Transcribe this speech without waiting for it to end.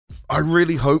I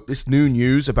really hope this new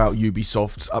news about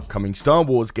Ubisoft's upcoming Star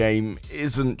Wars game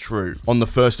isn't true. On the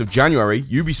 1st of January,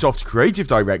 Ubisoft's creative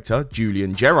director,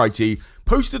 Julian Geriti,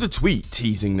 posted a tweet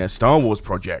teasing their Star Wars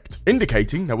project,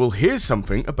 indicating that we'll hear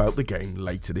something about the game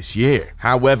later this year.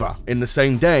 However, in the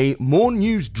same day, more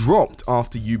news dropped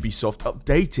after Ubisoft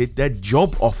updated their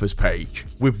job offers page,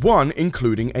 with one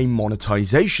including a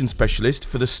monetization specialist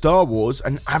for the Star Wars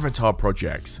and Avatar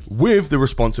projects, with the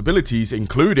responsibilities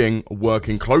including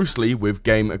working closely with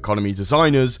game economy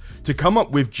designers to come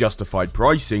up with justified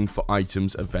pricing for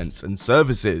items, events, and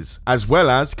services, as well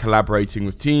as collaborating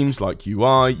with teams like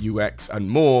UI, UX, and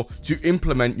more to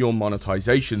implement your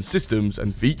monetization systems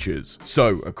and features.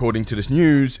 So, according to this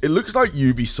news, it looks like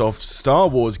Ubisoft's Star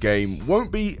Wars game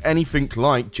won't be anything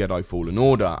like Jedi Fallen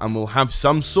Order and will have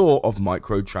some sort of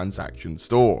microtransaction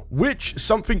store, which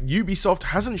something Ubisoft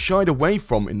hasn't shied away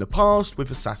from in the past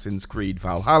with Assassin's Creed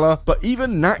Valhalla, but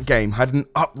even that game had an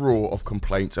uproar of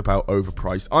complaints about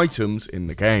overpriced items in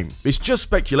the game. It's just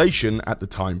speculation at the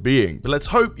time being, but let's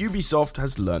hope Ubisoft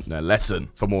has learnt their lesson.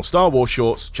 For more Star Wars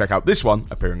shorts, check out this one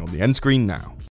appearing on the end screen now.